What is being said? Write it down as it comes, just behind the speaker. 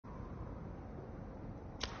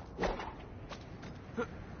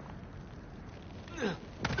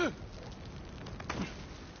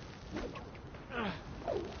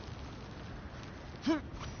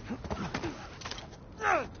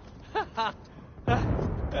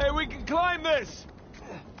Hey, we can climb this!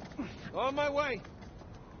 On my way.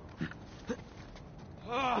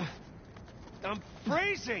 Oh, I'm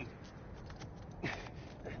freezing!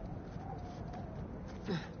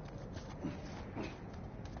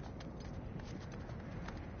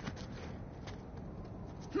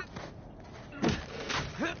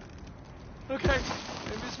 Okay,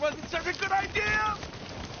 maybe this wasn't such a good idea!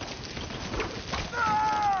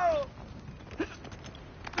 No!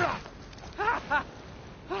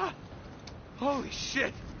 Holy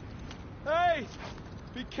shit! Hey!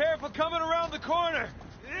 Be careful coming around the corner!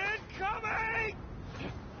 Incoming!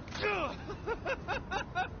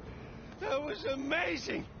 That was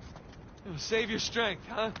amazing! Save your strength,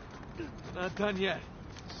 huh? Not done yet.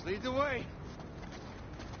 Just lead the way.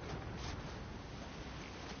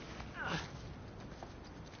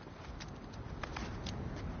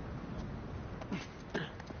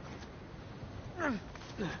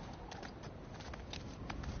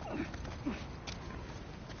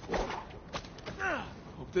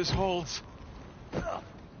 Hope this holds.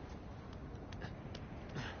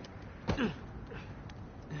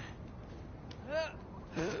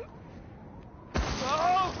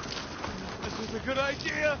 Oh! This is a good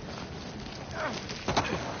idea.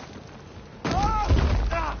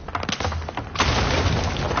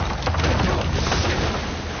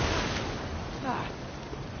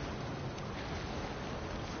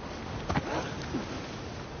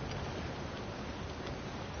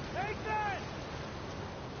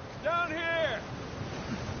 Down here!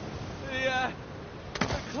 The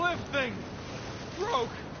cliff thing broke.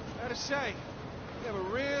 Gotta say, you have a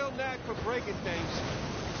real knack for breaking things,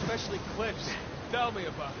 especially cliffs. Tell me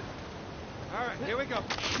about it. All right, here we go.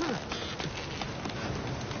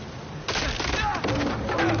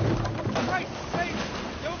 Hey,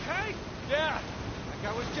 you okay? Yeah. Like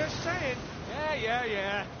I was just saying. Yeah.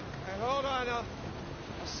 Hey, hold on, I'll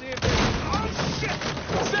see if there's... Oh, shit!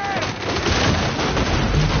 Sam!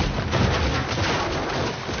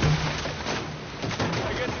 I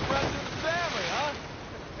guess you brought to the family, huh?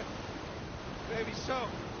 Maybe so.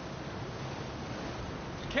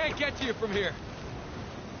 Can't get to you from here.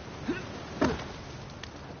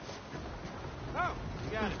 Oh,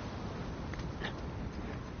 you got it.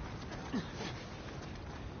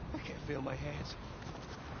 I can't feel my hands.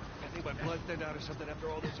 I think my blood thinned out or something after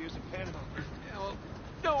all those years in Panama. Yeah, well,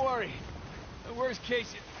 don't worry. The worst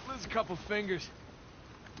case, you lose a couple fingers.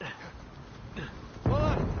 Hold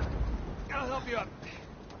on. I'll help you up.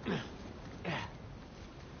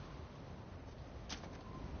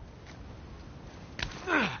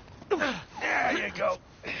 There you go.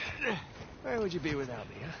 Where would you be without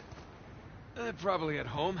me, huh? Probably at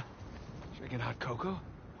home. Drinking hot cocoa.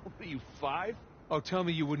 What are you, 5? Oh, tell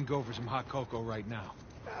me you wouldn't go for some hot cocoa right now.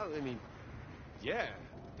 Well, I mean, yeah.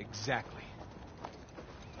 Exactly.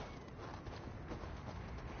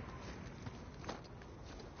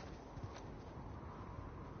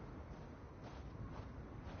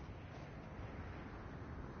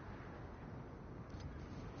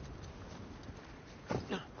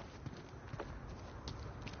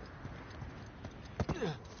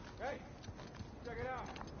 Hey, check it out.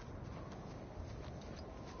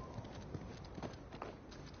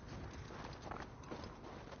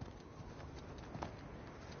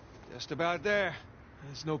 Just about there.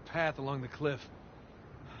 There's no path along the cliff.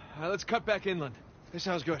 Let's cut back inland. This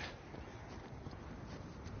sounds good.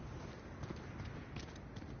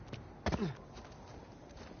 Here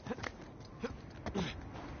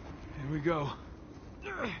we go.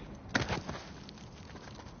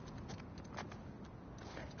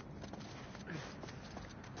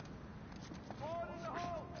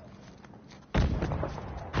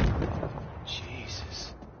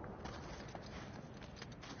 Jesus.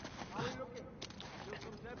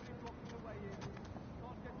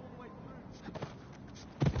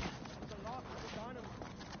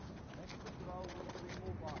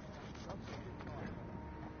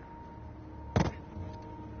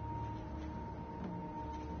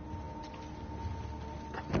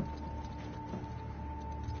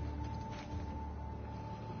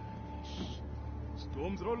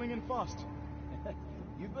 Storm's rolling in fast.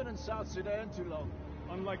 You've been in South Sudan too long.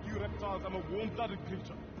 Unlike you reptiles, I'm a warm-blooded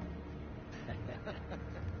creature.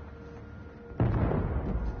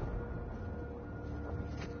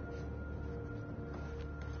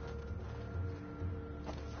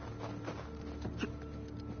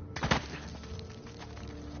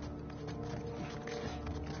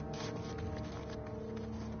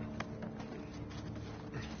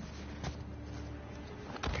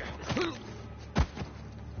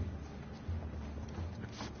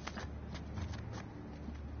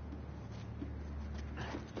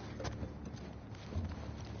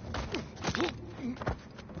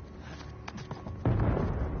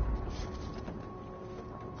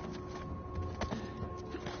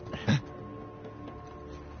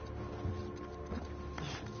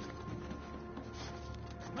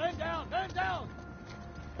 Man down! Man down!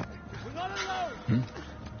 We're not alone!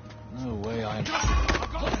 No way I'm...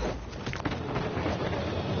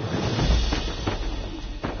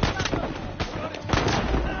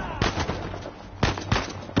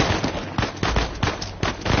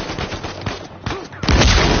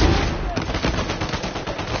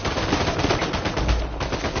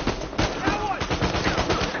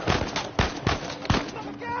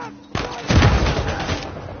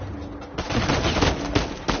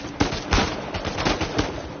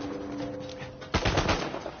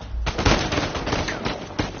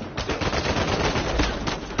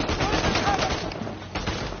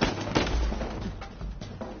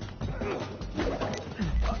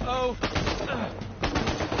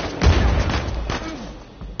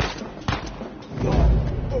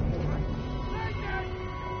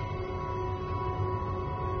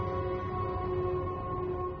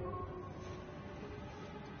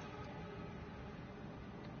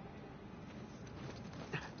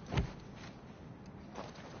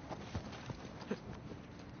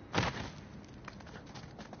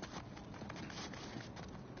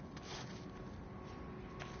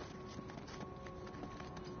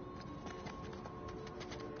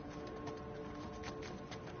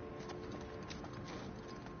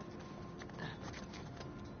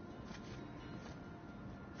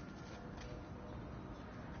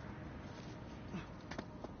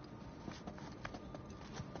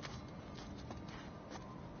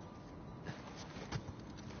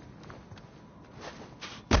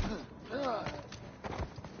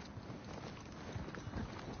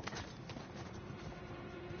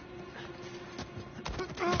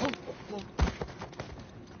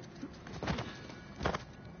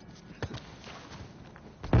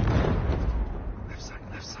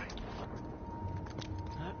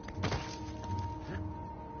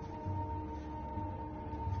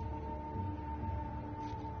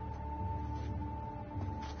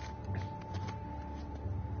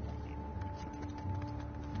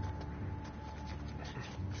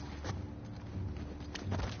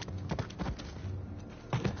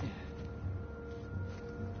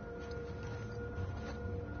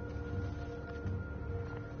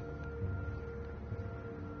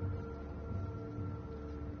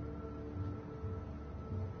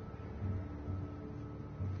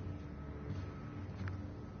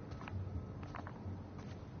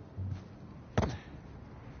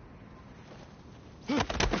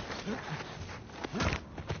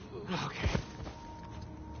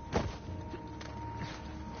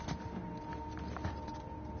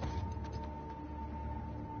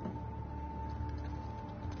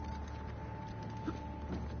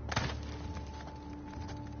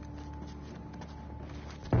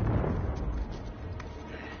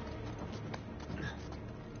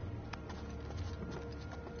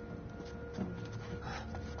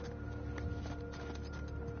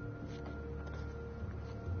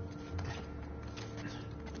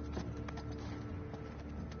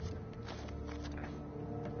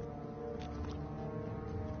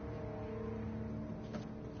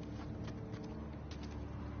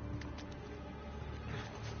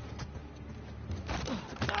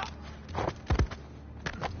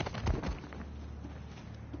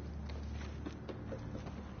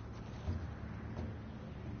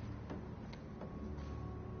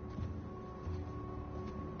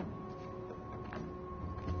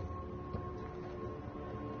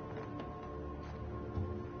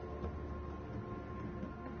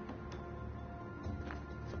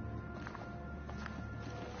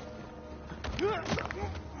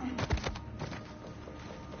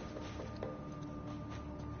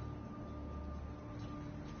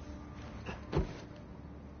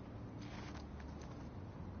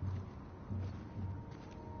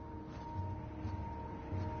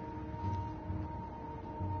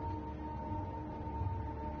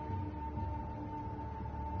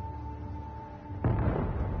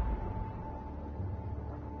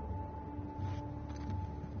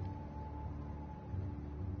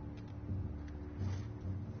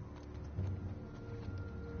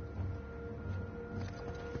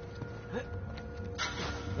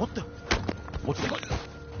 What the? What the?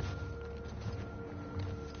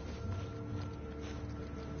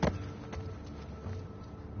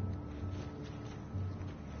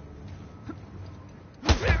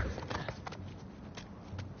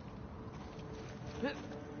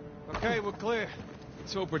 Okay, we're clear.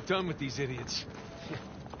 Let's hope we're done with these idiots.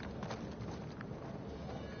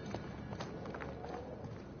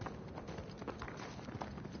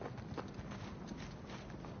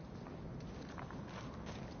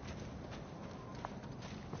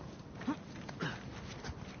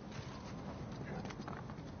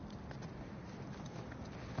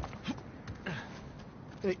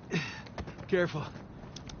 Hey, careful.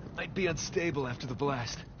 Might be unstable after the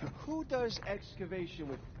blast. Who does excavation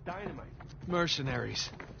with dynamite?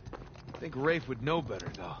 Mercenaries. I think Rafe would know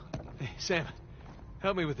better, though. Hey, Sam,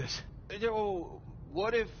 help me with this. Oh,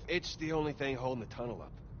 what if it's the only thing holding the tunnel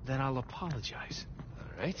up? Then I'll apologize. All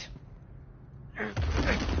right.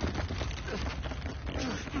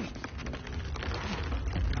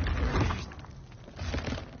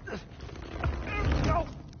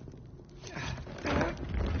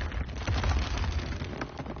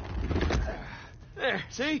 There,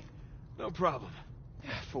 see? No problem.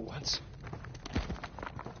 Yeah, for once.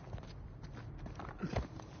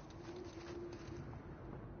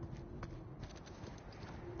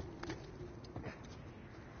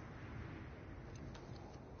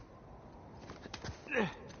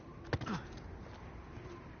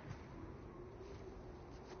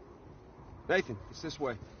 Nathan, it's this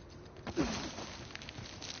way.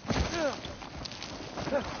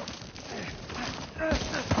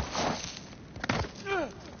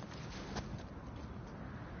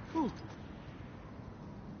 Whew.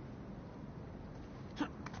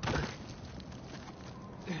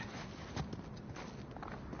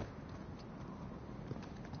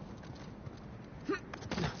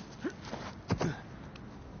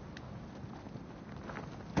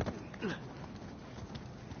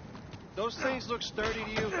 Those things look sturdy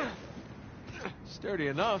to you? Sturdy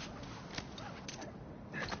enough.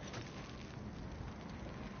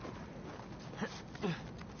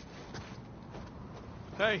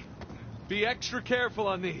 Hey, be extra careful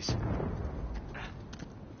on these.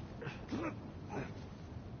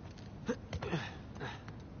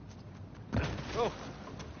 Oh,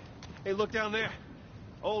 hey, look down there.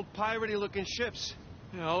 Old piratey-looking ships.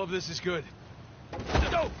 Yeah, all of this is good.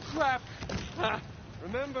 Oh, crap!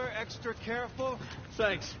 Remember, extra careful?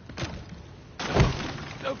 Thanks.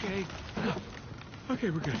 Okay. Okay,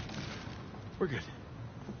 we're good. We're good.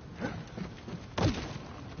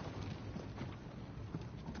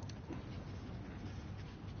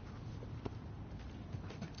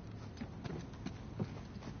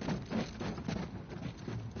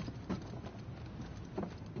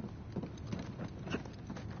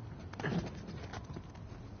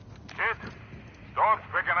 Dog's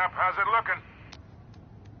picking up. How's it looking?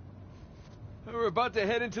 We're about to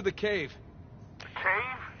head into the cave. The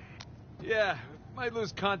cave? Yeah, might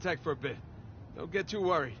lose contact for a bit. Don't get too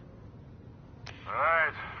worried. All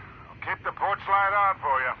right. I'll keep the porch light on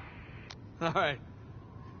for you. All right.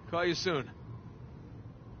 Call you soon.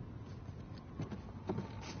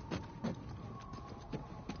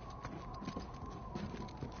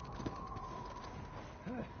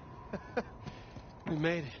 We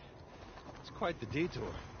made it. It's quite the detour.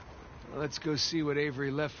 Well, let's go see what Avery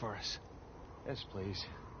left for us. Yes, please.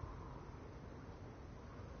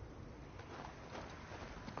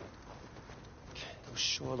 Those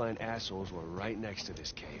shoreline assholes were right next to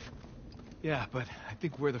this cave. Yeah, but I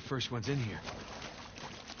think we're the first ones in here.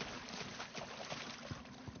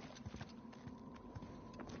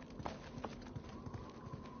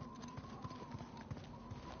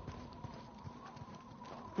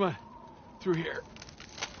 Come on, through here.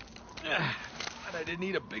 But I didn't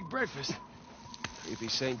eat a big breakfast. Creepy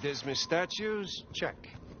St. Dismas statues? Check.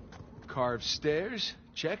 Carved stairs?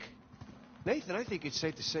 Check. Nathan, I think it's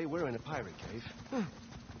safe to say we're in a pirate cave.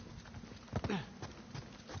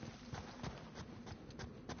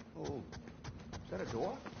 Oh, is that a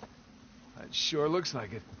door? It sure looks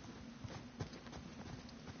like it.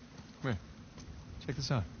 Come here. Check this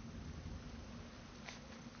out.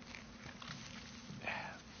 A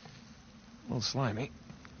little slimy.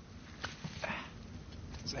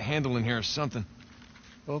 There's a handle in here or something.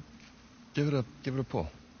 Well, give it a pull.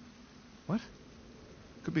 What?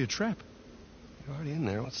 Could be a trap. You're already in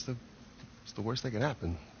there. What's the worst that could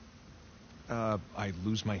happen? I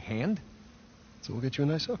lose my hand? So we'll get you a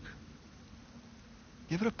nice hook.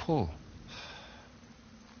 Give it a pull.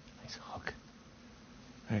 Nice hook.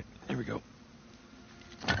 All right, here we go.